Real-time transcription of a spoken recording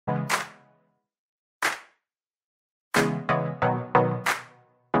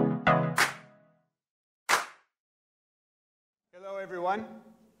Hello, everyone.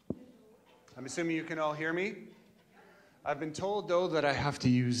 I'm assuming you can all hear me. I've been told, though, that I have to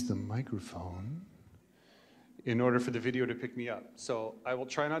use the microphone in order for the video to pick me up. So I will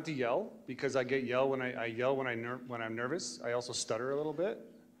try not to yell, because I yell when I'm nervous. I also stutter a little bit,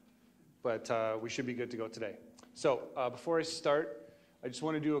 but we should be good to go today. So before I start, I just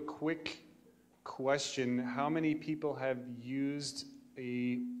want to do a quick question. How many people have used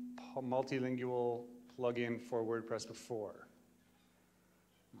a multilingual plugin for WordPress before?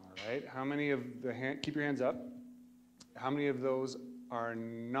 All right. How many of the keep your hands up. How many of those are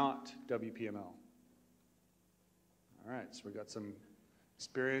not WPML? All right, so we got some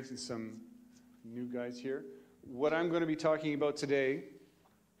experience and some new guys here. What I'm going to be talking about today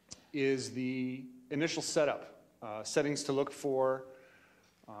is the initial setup, settings to look for,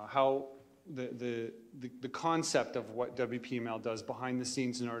 how the concept of what WPML does behind the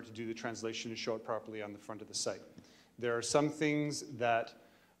scenes in order to do the translation and show it properly on the front of the site. There are some things that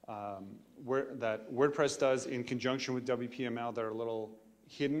WordPress does in conjunction with WPML that are a little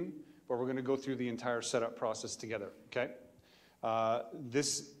hidden, but we're going to go through the entire setup process together, okay?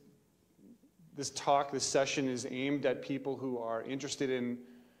 This session is aimed at people who are interested in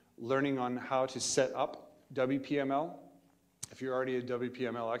learning on how to set up WPML. If you're already a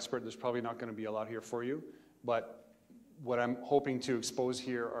WPML expert, there's probably not going to be a lot here for you, but what I'm hoping to expose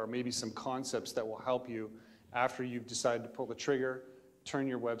here are maybe some concepts that will help you after you've decided to pull the trigger, turn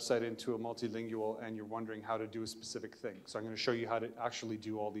your website into a multilingual, and you're wondering how to do a specific thing. So I'm going to show you how to actually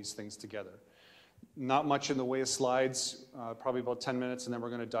do all these things together. Not much in the way of slides, probably about 10 minutes, and then we're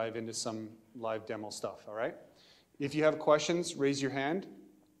going to dive into some live demo stuff, all right? If you have questions, raise your hand.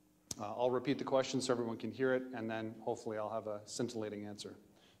 I'll repeat the question so everyone can hear it, and then hopefully I'll have a scintillating answer.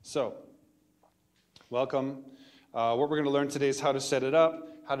 So, welcome. What we're going to learn today is how to set it up,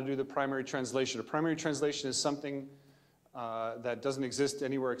 how to do the primary translation. A primary translation is something that doesn't exist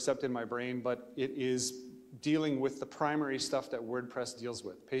anywhere except in my brain, but it is dealing with the primary stuff that WordPress deals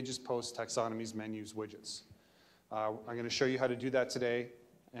with: pages, posts, taxonomies, menus, widgets. I'm going to show you how to do that today,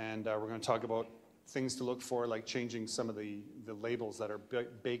 and we're going to talk about things to look for, like changing some of the labels that are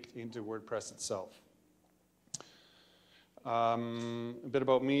baked into WordPress itself. A bit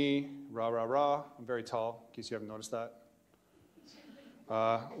about me, I'm very tall, in case you haven't noticed that.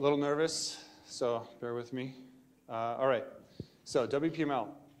 A little nervous, so bear with me. All right, so WPML.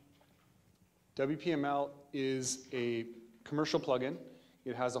 WPML is a commercial plugin.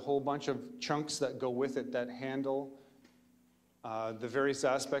 It has a whole bunch of chunks that go with it that handle the various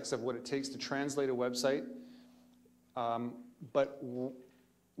aspects of what it takes to translate a website. But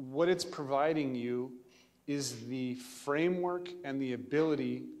what it's providing you is the framework and the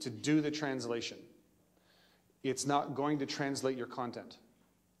ability to do the translation. It's not going to translate your content.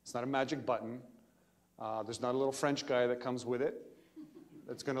 It's not a magic button. There's not a little French guy that comes with it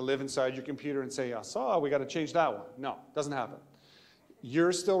that's going to live inside your computer and say, "Oh, we got to change that one." No, it doesn't happen.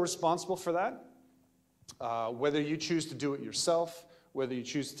 You're still responsible for that. Whether you choose to do it yourself, whether you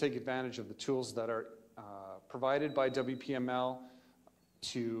choose to take advantage of the tools that are provided by WPML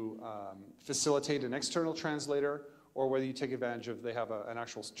to facilitate an external translator, or whether you take advantage of, they have an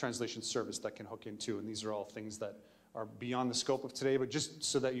actual translation service that can hook into, and these are all things that are beyond the scope of today, but just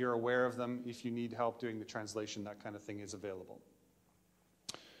so that you're aware of them, if you need help doing the translation, that kind of thing is available.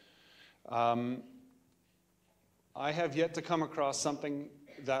 I have yet to come across something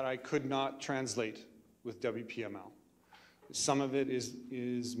that I could not translate with WPML. Some of it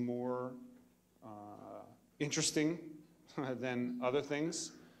is more interesting than other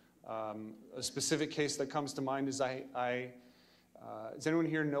things. A specific case that comes to mind is does anyone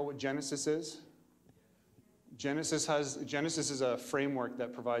here know what Genesis is? Genesis is a framework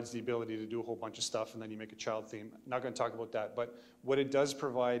that provides the ability to do a whole bunch of stuff, and then you make a child theme. I'm not going to talk about that, but what it does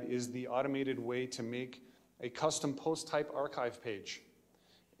provide is the automated way to make a custom post type archive page.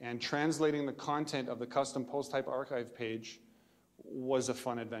 And translating the content of the custom post type archive page was a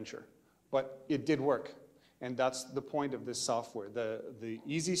fun adventure. But it did work, and that's the point of this software. The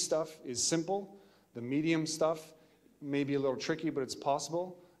easy stuff is simple. The medium stuff may be a little tricky, but it's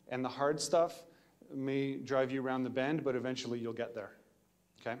possible. And the hard stuff may drive you around the bend, but eventually you'll get there,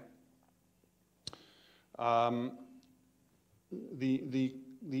 okay?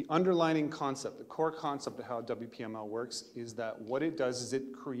 The underlining concept, the core concept of how WPML works is that what it does is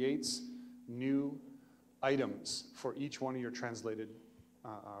it creates new items for each one of your translated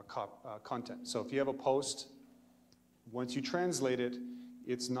content. So if you have a post, once you translate it,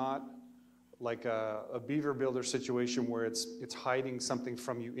 it's not like a beaver builder situation where it's hiding something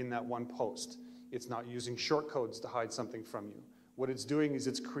from you in that one post. It's not using shortcodes to hide something from you. What it's doing is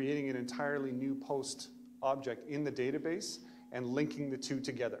it's creating an entirely new post object in the database, and linking the two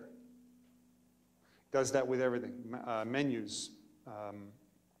together. Does that with everything, menus,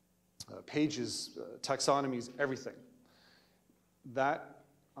 pages, taxonomies, everything. That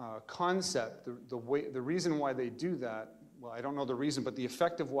concept, the reason why they do that, well, I don't know the reason, but the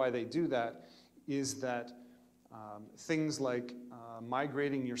effect of why they do that is that things like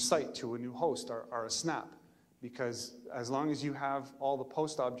migrating your site to a new host are a snap, because as long as you have all the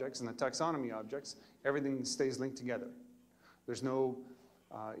post objects and the taxonomy objects, everything stays linked together. There's no,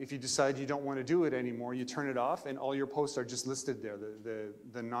 if you decide you don't want to do it anymore, you turn it off and all your posts are just listed there.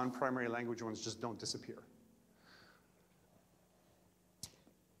 The non-primary language ones just don't disappear.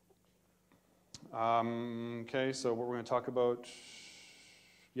 Okay, so what we're going to talk about,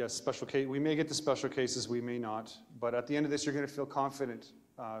 yes, special case. We may get to special cases, we may not. But at the end of this, you're going to feel confident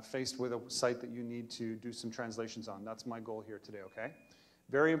faced with a site that you need to do some translations on. That's my goal here today, okay?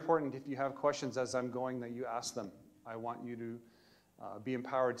 Very important, if you have questions as I'm going, that you ask them. I want you to be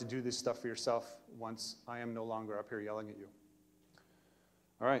empowered to do this stuff for yourself once I am no longer up here yelling at you.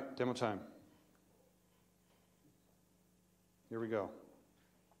 All right, demo time. Here we go.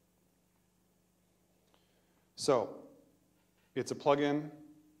 So, it's a plugin.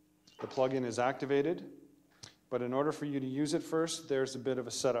 The plugin is activated, but in order for you to use it first, there's a bit of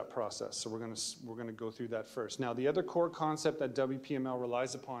a setup process. So we're going to go through that first. Now, the other core concept that WPML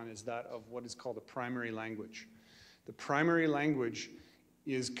relies upon is that of what is called a primary language. The primary language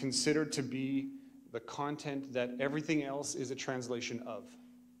is considered to be the content that everything else is a translation of.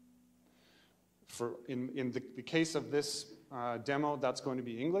 In the case of this demo, that's going to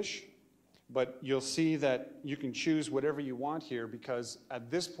be English. But you'll see that you can choose whatever you want here, because at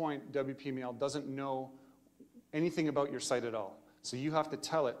this point, WPML doesn't know anything about your site at all. So you have to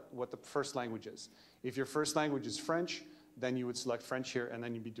tell it what the first language is. If your first language is French, then you would select French here, and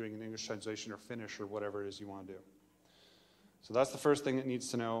then you'd be doing an English translation or Finnish or whatever it is you want to do. So that's the first thing it needs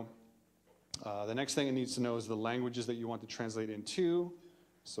to know. The next thing it needs to know is the languages that you want to translate into.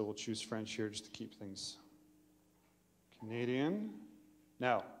 So we'll choose French here just to keep things Canadian.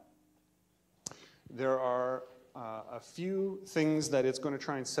 Now, there are a few things that it's going to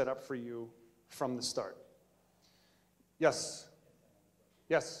try and set up for you from the start. Yes?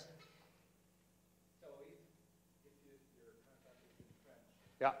 Yes? So if your contact is in French,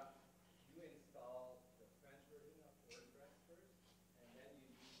 yeah. you install the French version of WordPress first, and then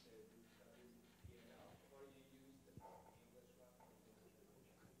you use the WPML, or you use the English one? What's your approach towards that?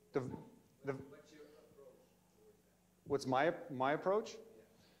 What's my approach?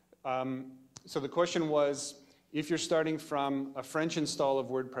 Yeah. So the question was, if you're starting from a French install of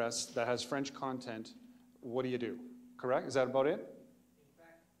WordPress that has French content, what do you do? Correct? Is that about it? In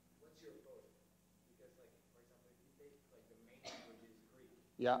fact, what's your approach? Because, like, for example, if you take like the main language is Greek,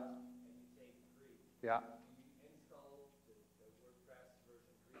 yeah, and you take Greek, yeah, you install the WordPress version,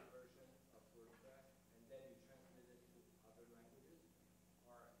 Greek version of WordPress, and then you translate it to other languages,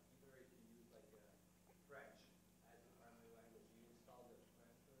 or either if you use like French as a primary language, you install the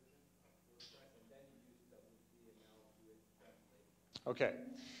French version of WordPress, and then you use WPML to translate. okay.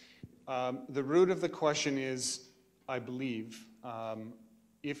 The root of the question is, I believe,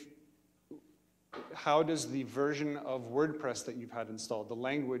 how does the version of WordPress that you've had installed, the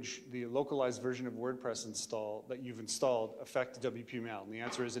language, the localized version of WordPress that you've installed affect WPML? And the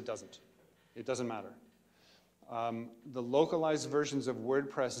answer is it doesn't. It doesn't matter. The localized versions of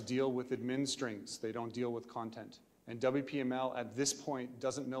WordPress deal with admin strings. They don't deal with content. And WPML at this point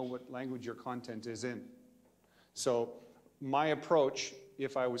doesn't know what language your content is in. So my approach,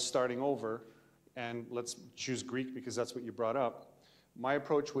 if I was starting over, and let's choose Greek because that's what you brought up, my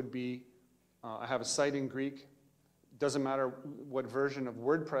approach would be, I have a site in Greek. Doesn't matter what version of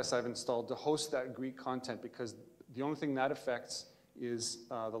WordPress I've installed to host that Greek content, because the only thing that affects is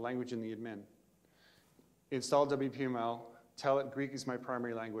the language in the admin. Install WPML, tell it Greek is my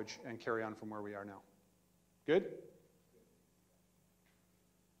primary language, and carry on from where we are now. Good?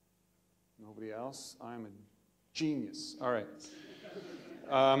 Nobody else? I'm a genius. All right.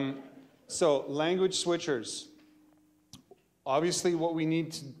 So language switchers. Obviously, what we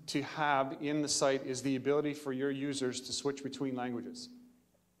need to have in the site is the ability for your users to switch between languages.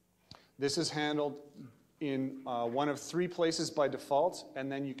 This is handled in one of 3 places by default,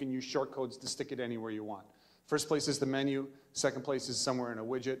 and then you can use shortcodes to stick it anywhere you want. First place is the menu, second place is somewhere in a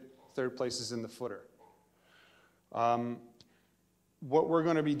widget, third place is in the footer. What we're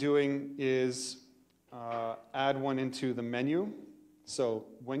going to be doing is add one into the menu. So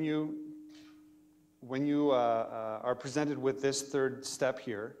when you are presented with this third step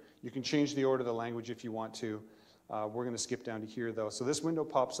here, you can change the order of the language if you want to. We're going to skip down to here, though. So this window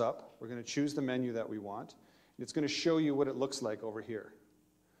pops up. We're going to choose the menu that we want. It's going to show you what it looks like over here.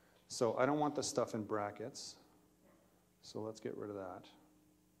 So I don't want the stuff in brackets. So let's get rid of that.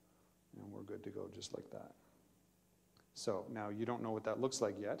 And we're good to go just like that. So now you don't know what that looks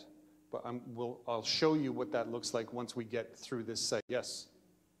like yet, but I'll show you what that looks like once we get through this site. Yes?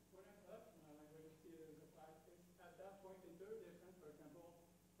 When I touch my language, see there's a flag. At that point, is there a difference, for example,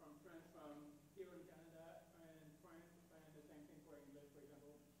 from French, from here in Canada and France, and the same thing for English, for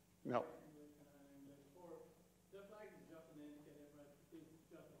example? No. English, Canada, and English. Or the flag is just an indicator, but it's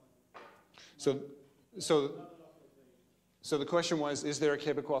just one. So the question was, is there a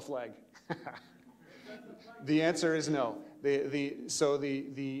Quebecois flag? The answer is no. So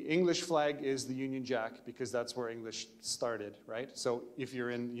the English flag is the Union Jack because that's where English started, right? So if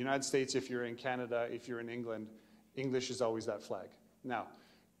you're in the United States, if you're in Canada, if you're in England, English is always that flag. Now,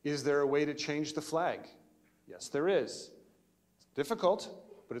 is there a way to change the flag? Yes, there is. It's difficult,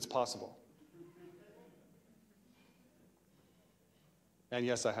 but it's possible. And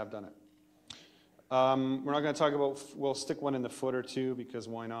yes, I have done it. We're not going to talk about, we'll stick one in the footer too, because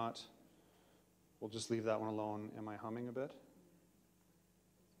why not? We'll just leave that one alone. Am I humming a bit?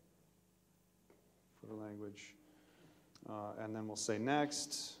 Footer language. And then we'll say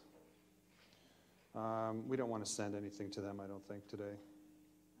next. We don't want to send anything to them, I don't think, today.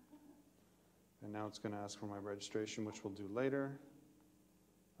 And now it's going to ask for my registration, which we'll do later.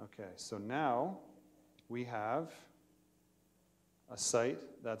 Okay, so now we have a site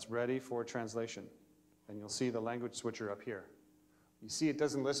that's ready for translation. And you'll see the language switcher up here. You see it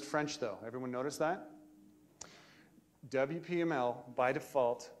doesn't list French though. Everyone notice that? WPML, by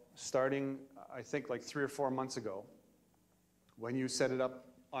default, starting I think like 3 or 4 months ago, when you set it up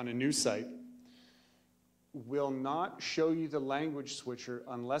on a new site, will not show you the language switcher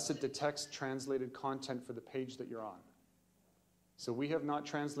unless it detects translated content for the page that you're on. So we have not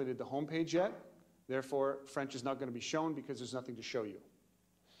translated the home page yet. Therefore, French is not going to be shown because there's nothing to show you.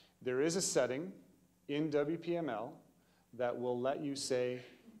 There is a setting in WPML that will let you say,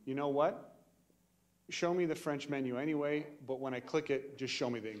 you know what? Show me the French menu anyway, but when I click it, just show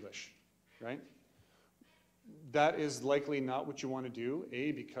me the English, right? That is likely not what you want to do,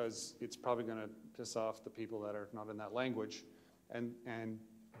 A, because it's probably going to piss off the people that are not in that language, and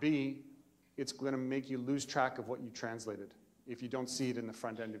B, it's going to make you lose track of what you translated if you don't see it in the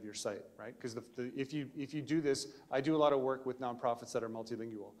front end of your site, right? Because if you do this, I do a lot of work with nonprofits that are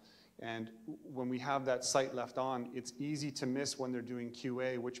multilingual. And when we have that site left on, it's easy to miss when they're doing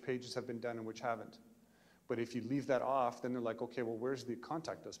QA, which pages have been done and which haven't. But if you leave that off, then they're like, okay, well, where's the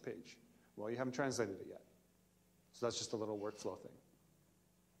contact us page? Well, you haven't translated it yet. So that's just a little workflow thing.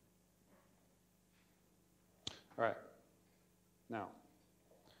 All right. Now,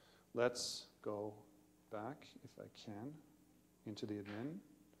 let's go back, if I can, into the admin.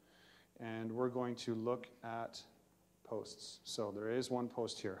 And we're going to look at posts. So there is one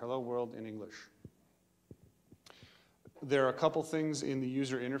post here, Hello World in English. There are a couple things in the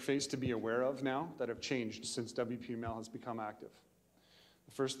user interface to be aware of now that have changed since WPML has become active.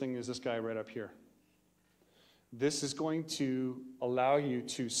 The first thing is this guy right up here. This is going to allow you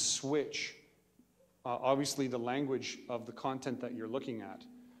to switch, obviously, the language of the content that you're looking at.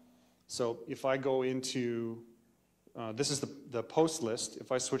 So if I go into this is the post list. If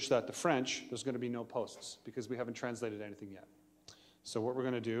I switch that to French, there's going to be no posts because we haven't translated anything yet. So what we're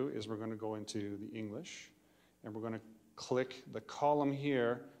going to do is we're going to go into the English, and we're going to click the column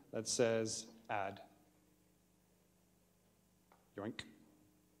here that says Add. Yoink.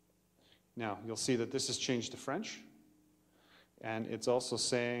 Now, you'll see that this has changed to French, and it's also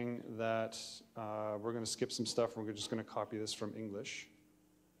saying that we're going to skip some stuff, and we're just going to copy this from English.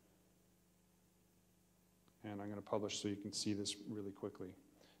 And I'm going to publish so you can see this really quickly.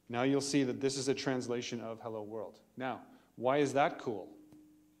 Now you'll see that this is a translation of Hello World. Now, why is that cool?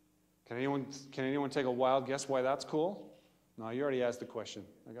 Can anyone take a wild guess why that's cool? No, you already asked the question.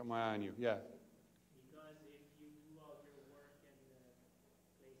 I got my eye on you. Yeah. Because if you do all your work and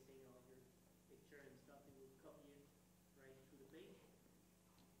placing all your picture and stuff, it will copy it right to the page?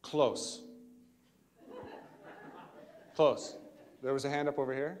 Close. Close. There was a hand up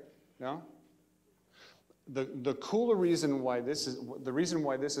over here? No? The cooler reason why this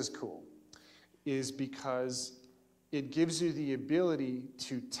is cool is because it gives you the ability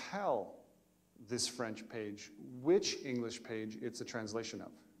to tell this French page which English page it's a translation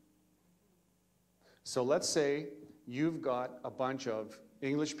of. So let's say you've got a bunch of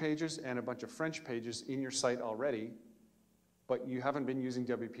English pages and a bunch of French pages in your site already, but you haven't been using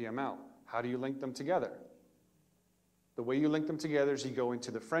WPML. How do you link them together? The way you link them together is you go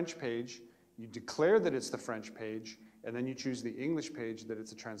into the French page, you declare that it's the French page, and then you choose the English page that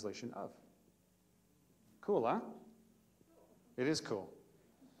it's a translation of. Cool, huh? It is cool.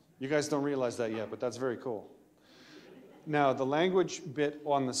 You guys don't realize that yet, but that's very cool. Now, the language bit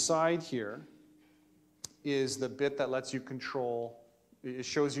on the side here is the bit that lets you control, it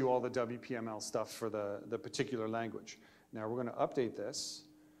shows you all the WPML stuff for the particular language. Now we're going to update this,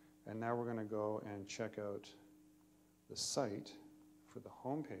 and now we're going to go and check out the site for the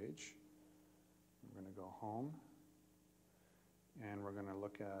home page. We're going to go home, and we're going to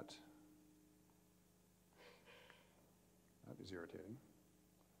look at, that is irritating,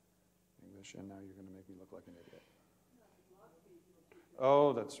 English, and now you're going to make me look like an idiot.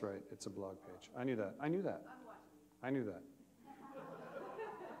 Oh, that's right, it's a blog page. I knew that, I knew that, I knew that.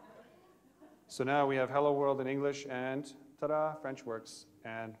 So now we have Hello World in English, and ta-da, French works,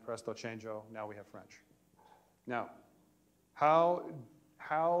 and presto changeo, now we have French. Now, how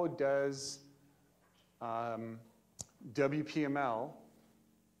does WPML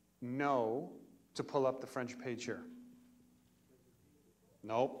know to pull up the French page here?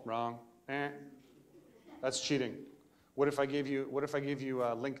 Nope, wrong. That's cheating. What if I gave you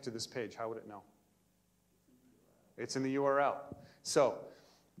a link to this page? How would it know? It's in the URL. So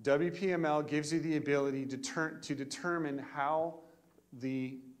WPML gives you the ability to determine how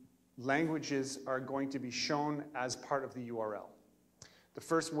the languages are going to be shown as part of the URL. The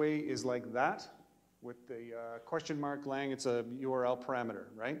first way is like that, with the question mark lang. It's a URL parameter,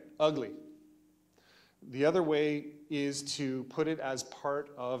 right? Ugly. The other way is to put it as part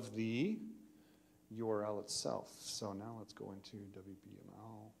of the URL itself. So now let's go into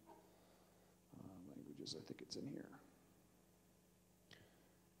WPML languages. I think it's in here.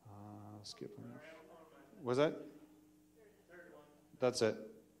 Skip. Was that? That's it.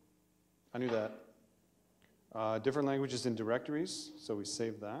 I knew that. Different languages in directories. So we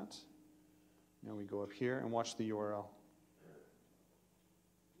save that. Now we go up here and watch the URL.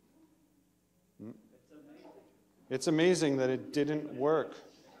 It's amazing that it didn't work.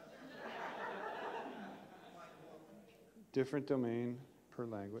 Different domain per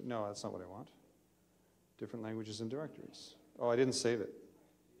language. No, that's not what I want. Different languages and directories. Oh, I didn't save it.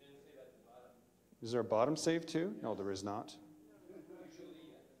 Is there a bottom save too? No, there is not.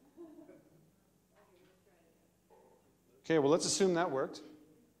 Okay, well, let's assume that worked.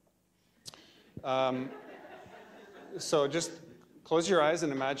 So just close your eyes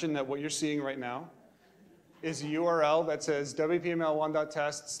and imagine that what you're seeing right now is a URL that says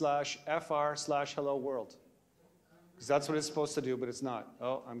wpml1.test/fr/hello world. Because that's what it's supposed to do, but it's not.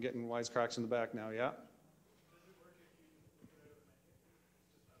 Oh, I'm getting wisecracks in the back now, yeah?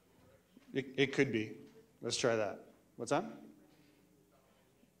 It could be. Let's try that. What's that?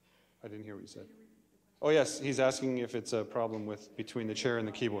 I didn't hear what you said. Oh, yes, he's asking if it's a problem between the chair and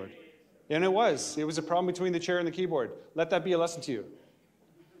the keyboard. And it was. It was a problem between the chair and the keyboard. Let that be a lesson to you.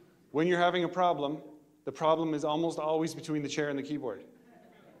 When you're having a problem, the problem is almost always between the chair and the keyboard.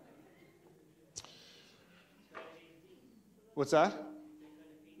 What's that?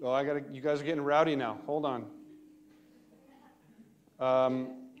 Oh, you guys are getting rowdy now. Hold on.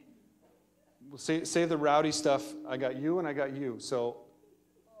 We'll save the rowdy stuff. I got you and I got you. So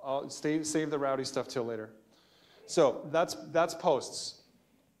I'll save the rowdy stuff till later. So that's posts.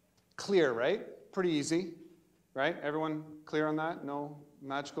 Clear, right? Pretty easy, right? Everyone clear on that? No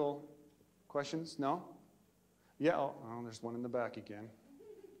magical questions? No? Yeah, oh, there's one in the back again.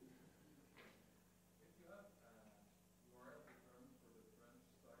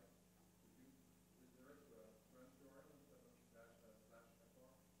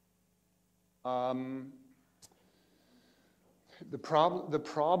 The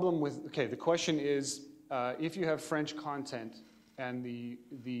problem with, okay, the question is, if you have French content and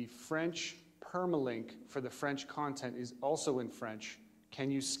the French permalink for the French content is also in French,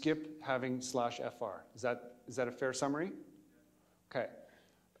 can you skip having /fr? Is that a fair summary? Okay.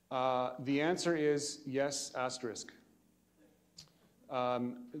 The answer is yes, asterisk.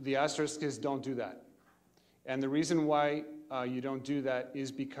 The asterisk is don't do that. And the reason why you don't do that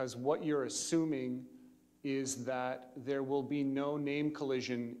is because what you're assuming is that there will be no name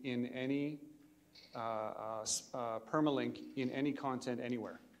collision in any permalink in any content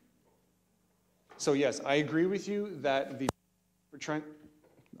anywhere. So yes, I agree with you that the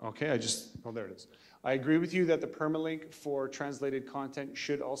oh, there it is. I agree with you that the permalink for translated content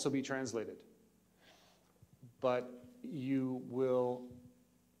should also be translated. But you will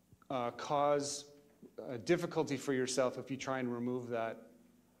cause a difficulty for yourself if you try and remove that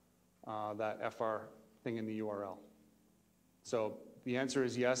FR thing in the URL. So the answer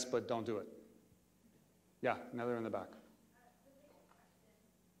is yes, but don't do it. Yeah, another in the back.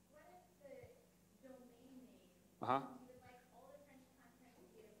 What if the domain name, Uh-huh. like all the French content would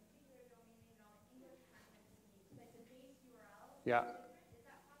be a particular domain name and all the English content Yeah.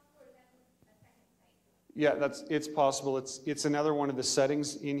 Yeah, it's possible. It's another one of the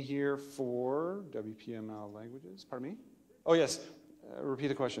settings in here for WPML languages. Pardon me? Oh, yes. Repeat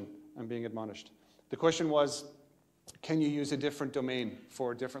the question. I'm being admonished. The question was, can you use a different domain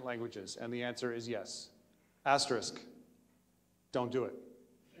for different languages? And the answer is yes. Asterisk. Don't do it.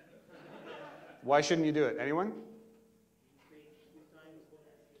 Why shouldn't you do it? Anyone?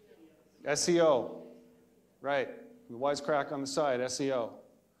 SEO. Right. The wisecrack on the side, SEO.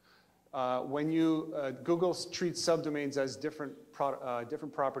 When you, Google treats subdomains as different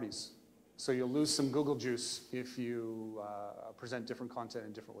properties. So you'll lose some Google juice if you present different content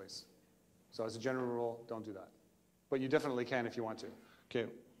in different ways. So as a general rule, don't do that. But you definitely can if you want to. Okay,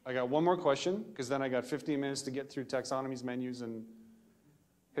 I got one more question, because then I got 15 minutes to get through taxonomies, menus, and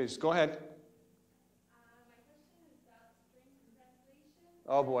pages. Go ahead. My question is about string translation.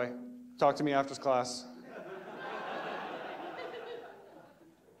 Oh boy, talk to me after class.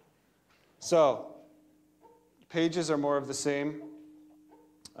 So, pages are more of the same.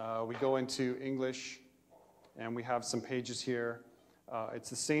 We go into English, and we have some pages here. It's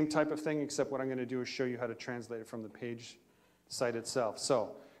the same type of thing, except what I'm going to do is show you how to translate it from the page site itself.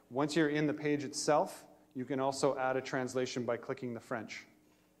 So, once you're in the page itself, you can also add a translation by clicking the French.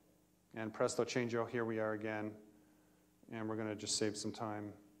 And presto changeo, here we are again. And we're going to just save some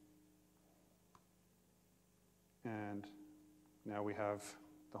time. And now we have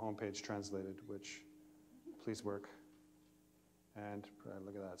the home page translated, which, please work. And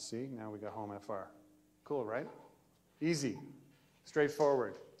look at that, see? Now we got home FR. Cool, right? Easy,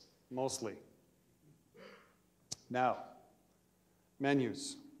 straightforward, mostly. Now,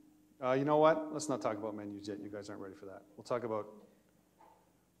 menus. You know what? Let's not talk about menus yet. You guys aren't ready for that. We'll talk about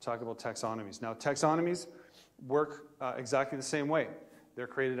taxonomies. Now, taxonomies work exactly the same way. They're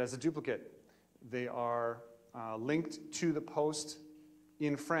created as a duplicate. They are linked to the post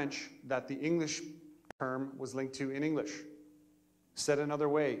in French that the English term was linked to in English. Said another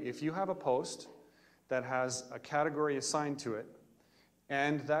way, if you have a post that has a category assigned to it,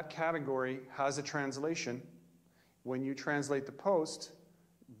 and that category has a translation, when you translate the post,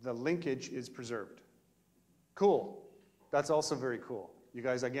 the linkage is preserved. Cool. That's also very cool. You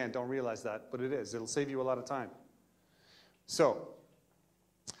guys, again, don't realize that, but it is. It'll save you a lot of time. So,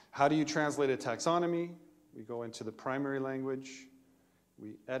 how do you translate a taxonomy? We go into the primary language.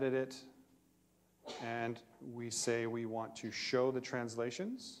 We edit it, and we say we want to show the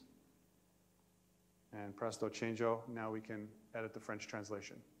translations. And presto changeo, now we can edit the French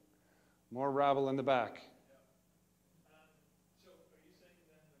translation. More rabble in the back. So are you saying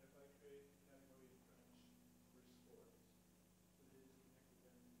then that if I create a category in French for sports, that it is connected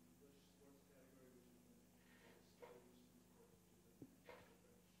then to the English sports category, which is then the studies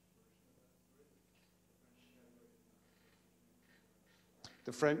sports, which is the French version of that story?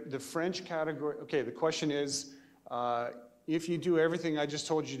 The French category is not. The French category, okay, the question is, if you do everything I just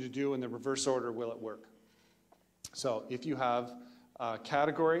told you to do in the reverse order, will it work? So if you have a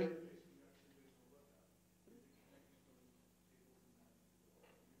category,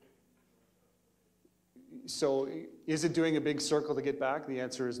 so is it doing a big circle to get back? The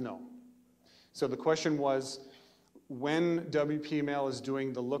answer is no. So the question was, when WPML is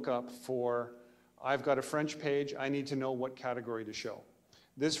doing the lookup for, I've got a French page, I need to know what category to show.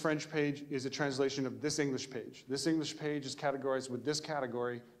 This French page is a translation of this English page. This English page is categorized with this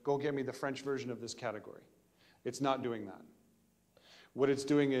category. Go get me the French version of this category. It's not doing that. What it's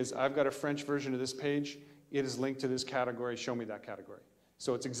doing is, I've got a French version of this page. It is linked to this category. Show me that category.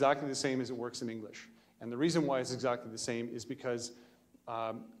 So it's exactly the same as it works in English. And the reason why it's exactly the same is because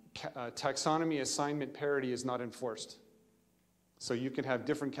taxonomy assignment parity is not enforced. So you can have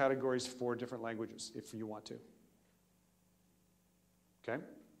different categories for different languages if you want to. Okay?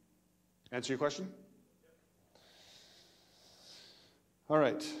 Answer your question? All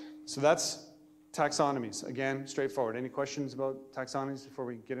right. So that's taxonomies. Again, straightforward. Any questions about taxonomies before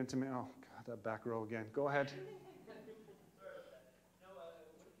we get into me? Oh, God, that back row again. Go ahead.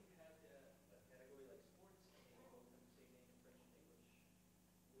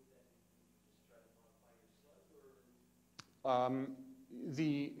 The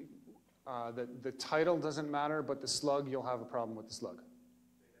title doesn't matter, but the slug, you'll have a problem with the slug.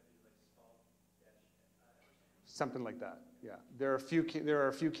 Something like that, yeah. There are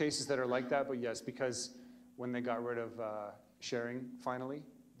a few cases that are like that, but yes, because when they got rid of sharing, finally,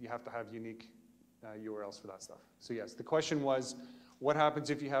 you have to have unique URLs for that stuff. So yes, the question was, what happens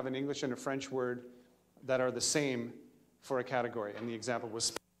if you have an English and a French word that are the same for a category? And the example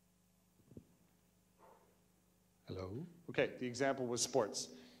was... Hello? Okay, the example was sports.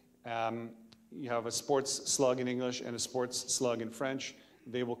 you have a sports slug in English and a sports slug in French.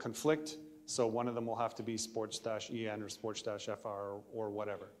 They will conflict, so one of them will have to be sports-en or sports-fr or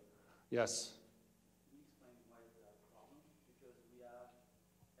whatever. Yes? Can you explain why is that a problem? Because we have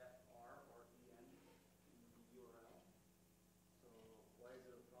FR or EN in the URL. So why is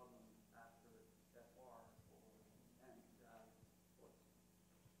it a problem after FR or EN to have sports?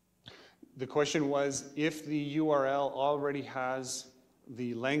 The question was, if the URL already has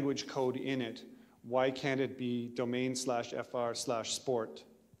the language code in it, why can't it be domain/fr/sport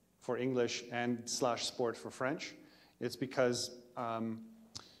for English and /sport for French? It's because,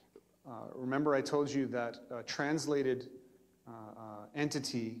 remember I told you that a translated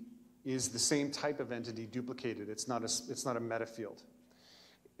entity is the same type of entity duplicated. It's not a meta field.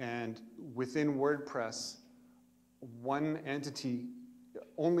 And within WordPress,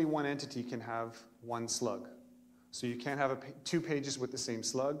 only one entity can have one slug. So you can't have two pages with the same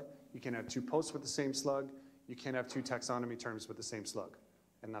slug. You can have two posts with the same slug. You can't have two taxonomy terms with the same slug.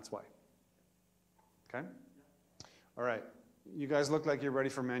 And that's why. Okay? All right. You guys look like you're ready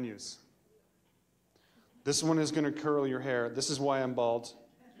for menus. This one is going to curl your hair. This is why I'm bald.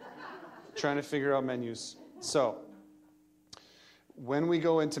 Trying to figure out menus. So, when we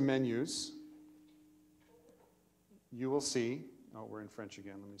go into menus, you will see, oh, we're in French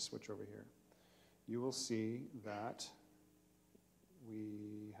again. Let me switch over here. You will see that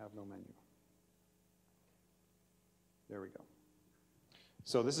we have no menu. There we go.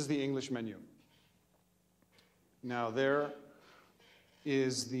 So this is the English menu. Now there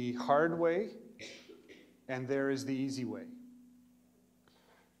is the hard way and there is the easy way.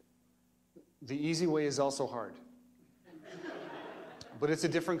 The easy way is also hard. But it's a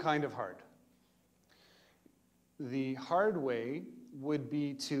different kind of hard. The hard way would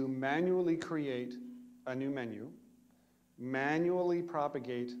be to manually create a new menu, manually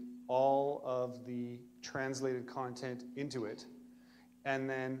propagate all of the translated content into it, and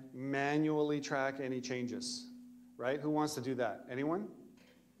then manually track any changes, right? Who wants to do that? Anyone?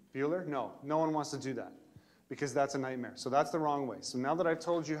 Bueller? No, no one wants to do that because that's a nightmare. So that's the wrong way. So now that I've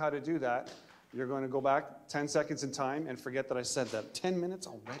told you how to do that, you're going to go back 10 seconds in time and forget that I said that. 10 minutes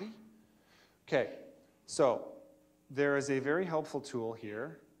already? Okay, so there is a very helpful tool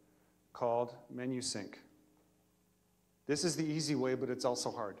here called Menu Sync. This is the easy way, but it's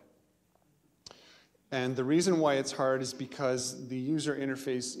also hard. And the reason why it's hard is because the user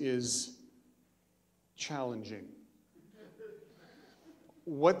interface is challenging.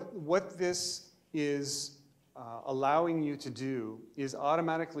 What this is allowing you to do is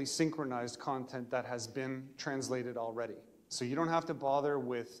automatically synchronized content that has been translated already. So you don't have to bother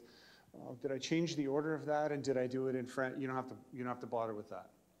with, did I change the order of that and did I do it in French? You don't have to bother with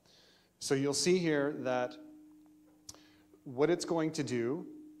that. So you'll see here that what it's going to do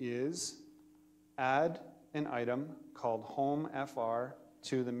is add an item called Home FR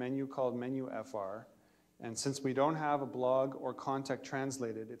to the menu called Menu FR. And since we don't have a blog or contact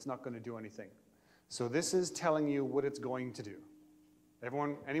translated, it's not going to do anything. So this is telling you what it's going to do.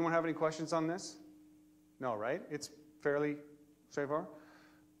 Anyone have any questions on this? No, right? It's fairly straightforward.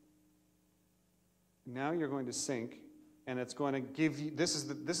 Now you're going to sync, and it's going to give you, this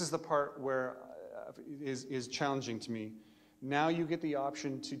is the part where is challenging to me. Now you get the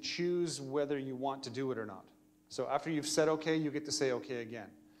option to choose whether you want to do it or not. So after you've said okay, you get to say okay again.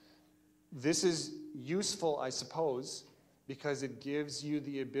 This is useful, I suppose, because it gives you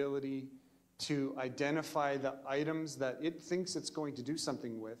the ability to identify the items that it thinks it's going to do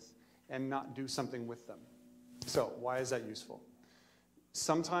something with and not do something with them. So why is that useful?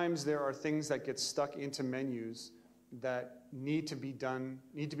 Sometimes there are things that get stuck into menus that need to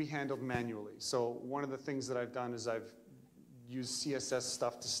be handled manually. So one of the things that I've done is I've used CSS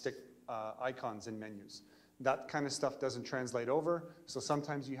stuff to stick icons in menus. That kind of stuff doesn't translate over, so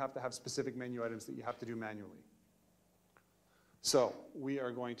sometimes you have to have specific menu items that you have to do manually. So we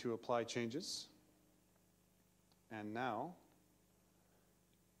are going to apply changes. And now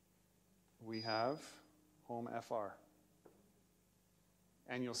we have Home FR.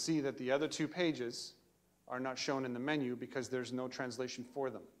 And you'll see that the other two pages are not shown in the menu because there's no translation for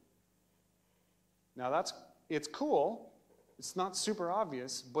them. Now it's cool. It's not super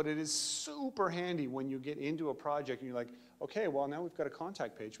obvious, but it is super handy when you get into a project and you're like, okay, well now we've got a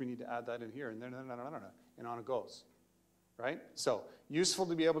contact page. We need to add that in here, and then and on it goes, right? So useful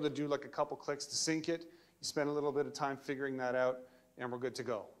to be able to do like a couple clicks to sync it. You spend a little bit of time figuring that out, and we're good to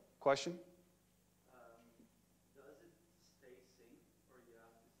go. Question? Does it stay synced, or you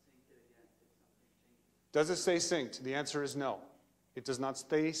have to sync it again if something changes? Does it stay synced? The answer is no. It does not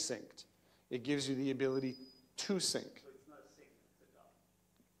stay synced. It gives you the ability to sync. So it's not synced, it's a dot.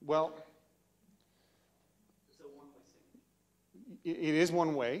 Well, It is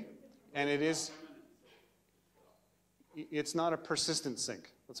one way, and it's not a persistent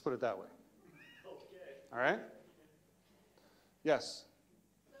sync. Let's put it that way. All right? Yes?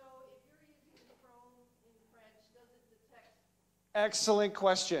 So if you're using the Chrome in French, does it detect? Excellent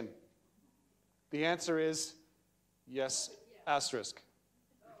question. The answer is yes, asterisk.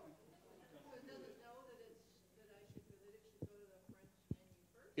 So it doesn't know that it should go to the French menu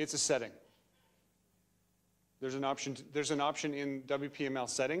first? It's a setting. There's an option in WPML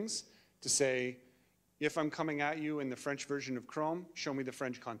settings to say, if I'm coming at you in the French version of Chrome, show me the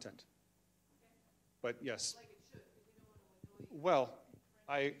French content. But yes. Like it should, because you don't want to annoy. Well,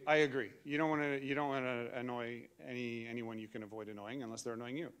 I agree. You don't want to annoy anyone you can avoid annoying unless they're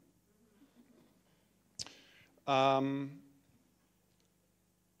annoying you.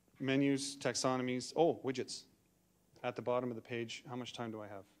 Menus, taxonomies. Oh, widgets. At the bottom of the page, how much time do I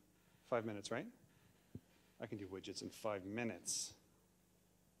have? 5 minutes, right? I can do widgets in 5 minutes.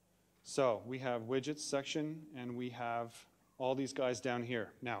 So we have widgets section, and we have all these guys down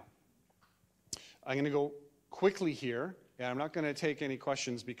here. Now, I'm going to go quickly here, and I'm not going to take any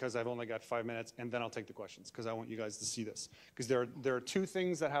questions because I've only got 5 minutes, and then I'll take the questions because I want you guys to see this. Because there are two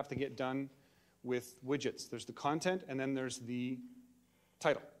things that have to get done with widgets. There's the content, and then there's the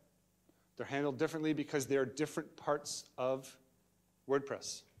title. They're handled differently because they're different parts of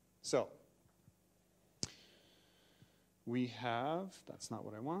WordPress. So we have, that's not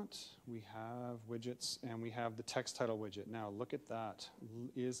what I want, we have widgets and we have the text title widget. Now look at that.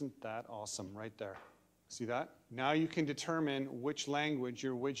 Isn't that awesome right there? See that? Now you can determine which language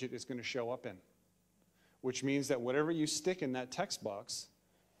your widget is going to show up in, which means that whatever you stick in that text box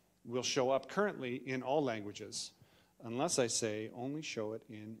will show up currently in all languages, unless I say only show it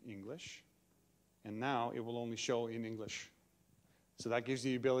in English, and now it will only show in English. So that gives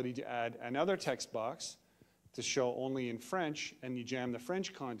you the ability to add another text box to show only in French, and you jam the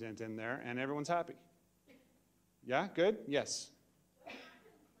French content in there, and everyone's happy. Yeah, good? Yes. When you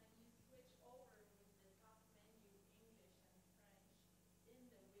switch over with the top menu, English and French, in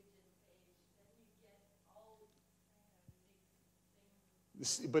the widget page, then you get all kind of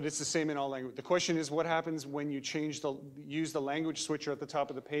mixed things. But it's the same in all languages. The question is, what happens when you use the language switcher at the top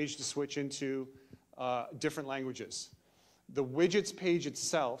of the page to switch into different languages? The widgets page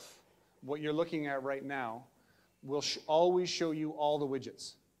itself, what you're looking at right now, will always show you all the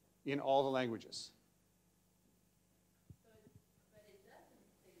widgets in all the languages. But it doesn't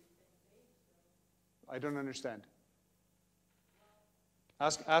stay the same page, though. I don't understand.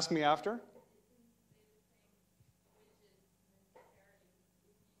 Ask me after. It didn't stay the same widget necessarily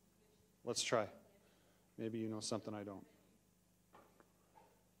if you switch. Let's try. Maybe you know something I don't.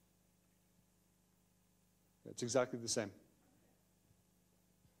 It's exactly the same.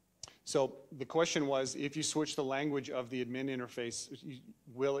 So the question was, if you switch the language of the admin interface,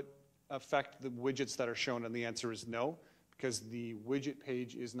 will it affect the widgets that are shown? And the answer is no, because the widget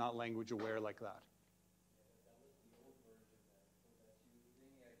page is not language aware like that. That was the old version that's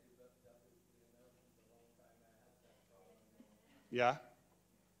using. I did WPML since a long time. I had that problem. Yeah?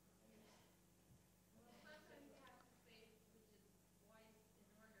 Well, sometimes you have to say widgets twice in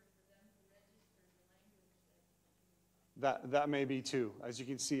order for them to register the language That may be too. As you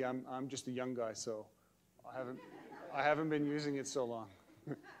can see, I'm just a young guy, so I haven't been using it so long.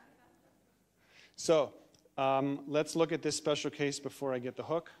 So let's look at this special case before I get the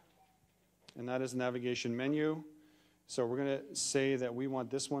hook, and that is navigation menu. So we're going to say that we want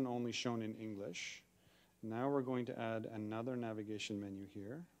this one only shown in English. Now we're going to add another navigation menu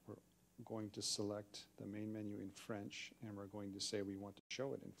here. We're going to select the main menu in French, and we're going to say we want to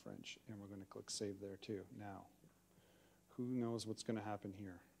show it in French, and we're going to click Save there too. Now, who knows what's going to happen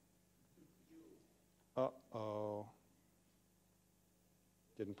here? Uh-oh.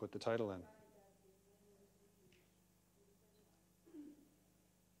 Didn't put the title in.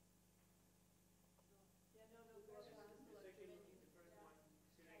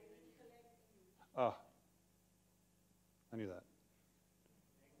 Oh. I knew that.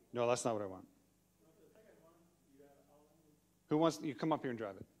 No, that's not what I want. Who wants you come up here and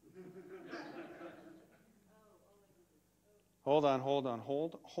drive it? Hold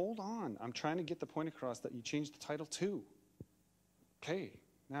on. I'm trying to get the point across that you changed the title too. Okay,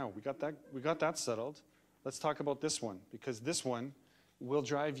 now we got that settled. Let's talk about this one, because this one will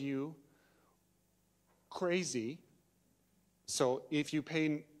drive you crazy. So if you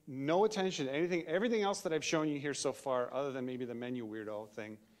pay no attention to everything else that I've shown you here so far, other than maybe the menu weirdo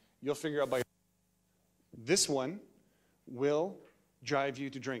thing, you'll figure out by this one will drive you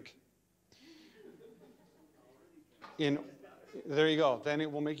to drink. There you go. Then it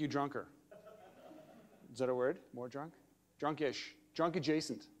will make you drunker. Is that a word? More drunk? drunkish, drunk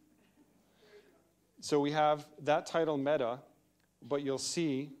adjacent. So we have that title meta, but you'll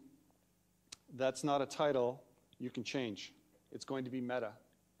see that's not a title you can change. It's going to be meta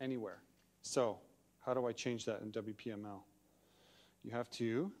anywhere. So how do I change that in WPML? You have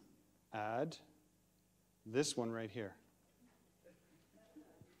to add this one right here.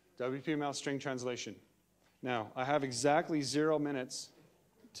 WPML string translation. Now, I have exactly 0 minutes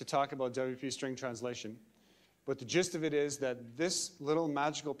to talk about WP string translation, but the gist of it is that this little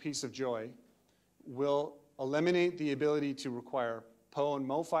magical piece of joy will eliminate the ability to require PO and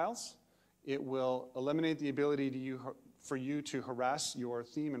MO files. It will eliminate the ability for you to harass your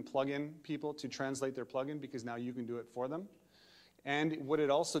theme and plugin people to translate their plugin, because now you can do it for them. And what it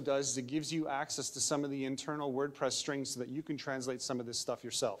also does is it gives you access to some of the internal WordPress strings so that you can translate some of this stuff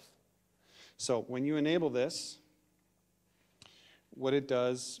yourself. So when you enable this, what it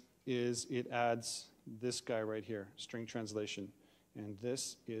does is it adds this guy right here, string translation. And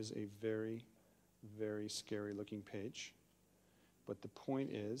this is a very, very scary looking page. But the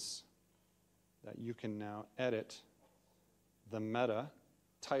point is that you can now edit the meta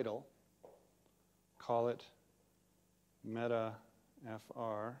title, call it meta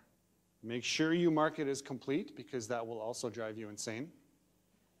FR. Make sure you mark it as complete, because that will also drive you insane.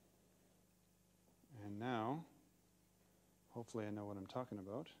 And now, hopefully I know what I'm talking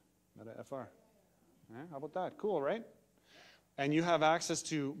about. Meta FR. How about that? Cool, right? And you have access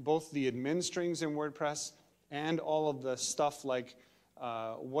to both the admin strings in WordPress and all of the stuff like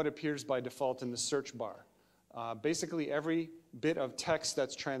what appears by default in the search bar. Basically, every bit of text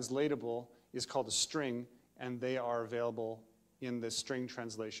that's translatable is called a string, and they are available in the string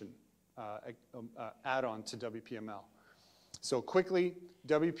translation add-on to WPML. So quickly,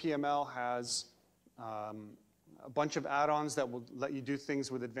 WPML has a bunch of add-ons that will let you do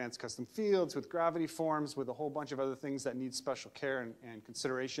things with advanced custom fields, with gravity forms, with a whole bunch of other things that need special care and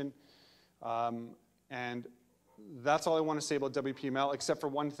consideration. And that's all I want to say about WPML, except for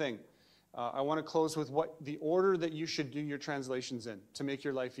one thing. I want to close with what the order that you should do your translations in to make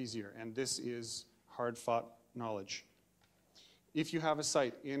your life easier. And this is hard-fought knowledge. If you have a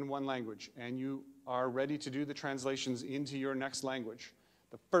site in one language and you are ready to do the translations into your next language,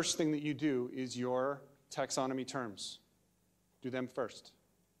 the first thing that you do is your taxonomy terms. Do them first.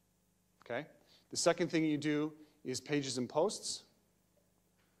 Okay? The second thing you do is pages and posts.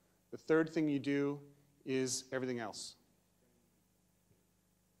 The third thing you do is everything else.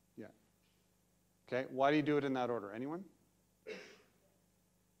 Yeah. Okay? Why do you do it in that order? Anyone?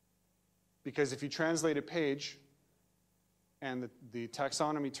 Because if you translate a page and the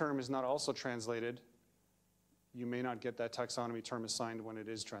taxonomy term is not also translated, you may not get that taxonomy term assigned when it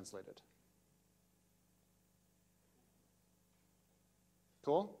is translated.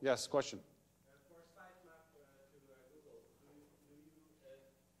 Cool? Yes, question? For sitemap to Google, does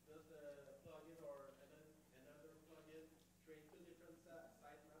the plugin or another plugin create two different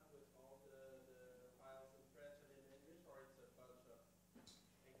sitemap with all the files in French and in English, or it's a bunch of English and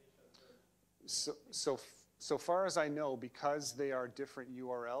French? So far as I know, because they are different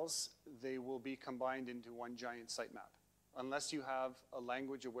URLs, they will be combined into one giant sitemap. Unless you have a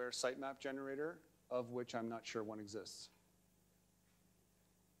language-aware sitemap generator, of which I'm not sure one exists.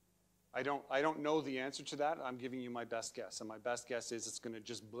 I don't know the answer to that. I'm giving you my best guess. And my best guess is it's going to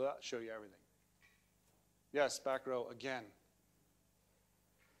just show you everything. Yes, back row again.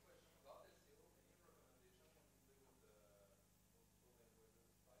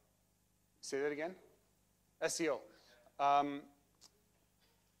 Say that again? SEO.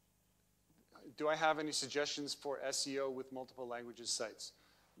 Do I have any suggestions for SEO with multiple languages sites?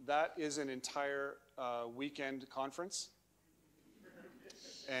 That is an entire weekend conference.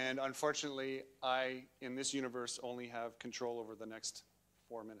 And unfortunately, I, in this universe, only have control over the next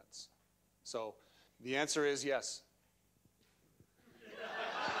 4 minutes. So the answer is yes.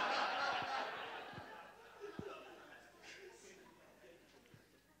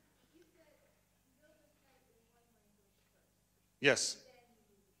 Yes.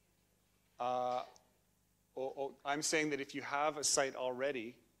 I'm saying that if you have a site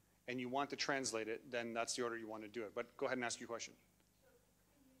already and you want to translate it, then that's the order you want to do it. But go ahead and ask your question.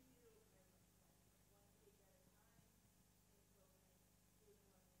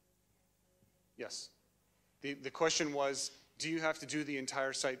 Yes. The question was, do you have to do the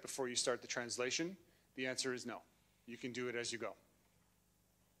entire site before you start the translation? The answer is no. You can do it as you go.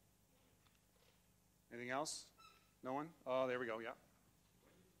 Anything else? No one? Oh, there we go, yeah.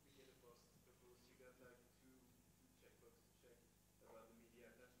 When we get a post, you got like two checkboxes to check about the media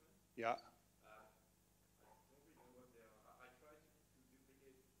attachment. Yeah. I don't really know what they are. I try to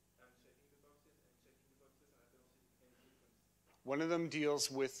duplicate. I'm checking the boxes and I don't see any difference One of them deals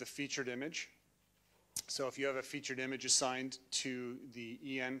with the featured image. So if you have a featured image assigned to the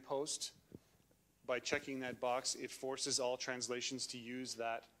EN post, by checking that box, it forces all translations to use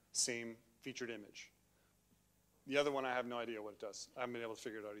that same featured image. The other one, I have no idea what it does. I haven't been able to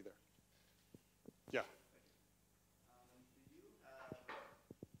figure it out either. Yeah. Do you have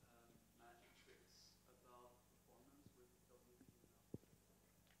magic tricks about performance with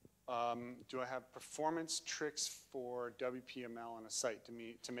WPML? Do I have performance tricks for WPML on a site to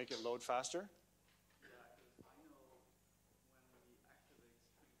make it load faster? Yeah, because I know when we activate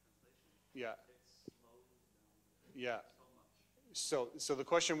string translation, Yeah. it slows down Yeah. so much. So the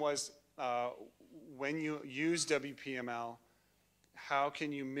question was, when you use WPML, how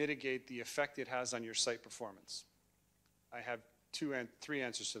can you mitigate the effect it has on your site performance? I have three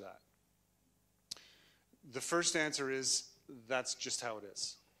answers to that. The first answer is, that's just how it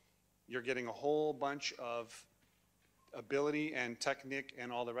is. You're getting a whole bunch of ability and technique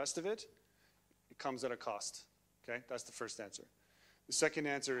and all the rest of it. It comes at a cost, okay? That's the first answer. The second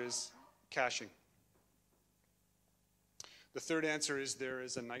answer is caching. The third answer is there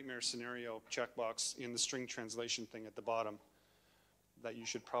is a nightmare scenario checkbox in the string translation thing at the bottom that you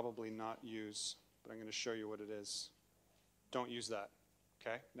should probably not use, but I'm going to show you what it is. Don't use that,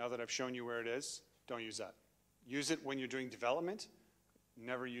 okay? Now that I've shown you where it is, don't use that. Use it when you're doing development.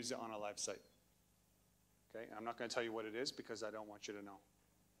 Never use it on a live site, okay? I'm not going to tell you what it is because I don't want you to know.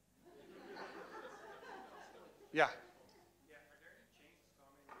 Yeah? Yeah, are there any changes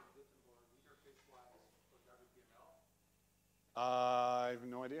coming with Multilingual interface-wise for WPML? I have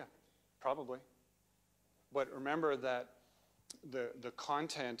no idea. Probably. But remember that the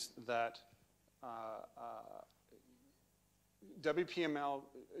content that WPML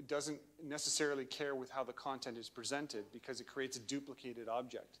doesn't necessarily care with how the content is presented because it creates a duplicated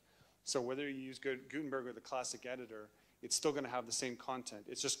object. So whether you use Gutenberg or the classic editor, it's still going to have the same content.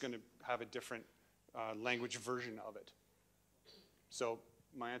 It's just going to have a different language version of it. So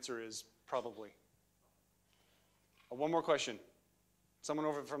my answer is probably. One more question. Someone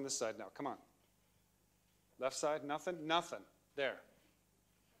over from this side now. Come on. Left side, nothing? Nothing. There.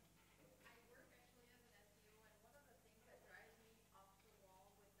 I work actually as an SEO, and one of the things that drives me off the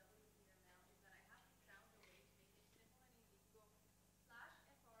wall with WPML is that I have found a way to make it simple and easy to go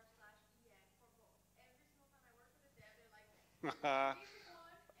 /fr/en for both. Every single time I work with a dev, they're like, basic one.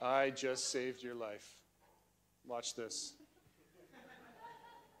 I just saved your life. Watch this.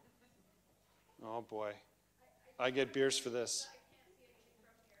 Oh boy. I get beers for this. I can't see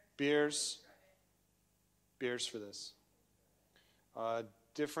anything from here. Beers. Beers for this.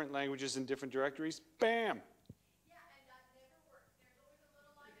 Different languages in different directories. Bam! Yeah, and that never works. There's always a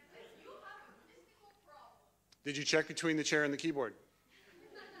little line that says, you have a mystical problem. Did you check between the chair and the keyboard?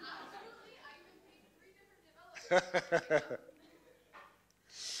 Absolutely, I even paid 3 different developers.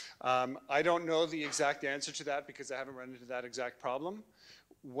 I don't know the exact answer to that because I haven't run into that exact problem.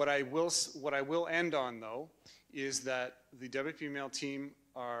 What I will end on, though, is that the WPML team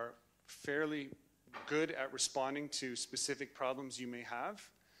are fairly good at responding to specific problems you may have.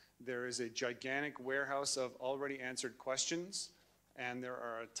 There is a gigantic warehouse of already answered questions, and there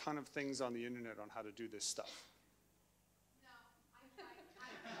are a ton of things on the internet on how to do this stuff. No,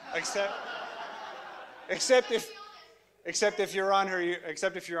 I Except if you're on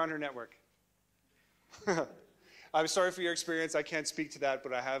her network. I'm sorry for your experience. I can't speak to that,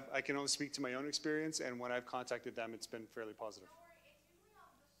 but I can only speak to my own experience, and when I've contacted them, it's been fairly positive. Don't worry, it's usually on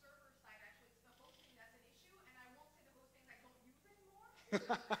the server side, actually. It's the hosting that's an issue, and I won't say the hosting I don't use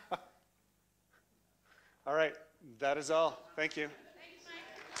anymore. All right, that is all. Thank you. Thanks,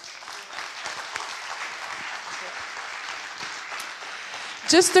 Mike.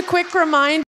 Just a quick reminder.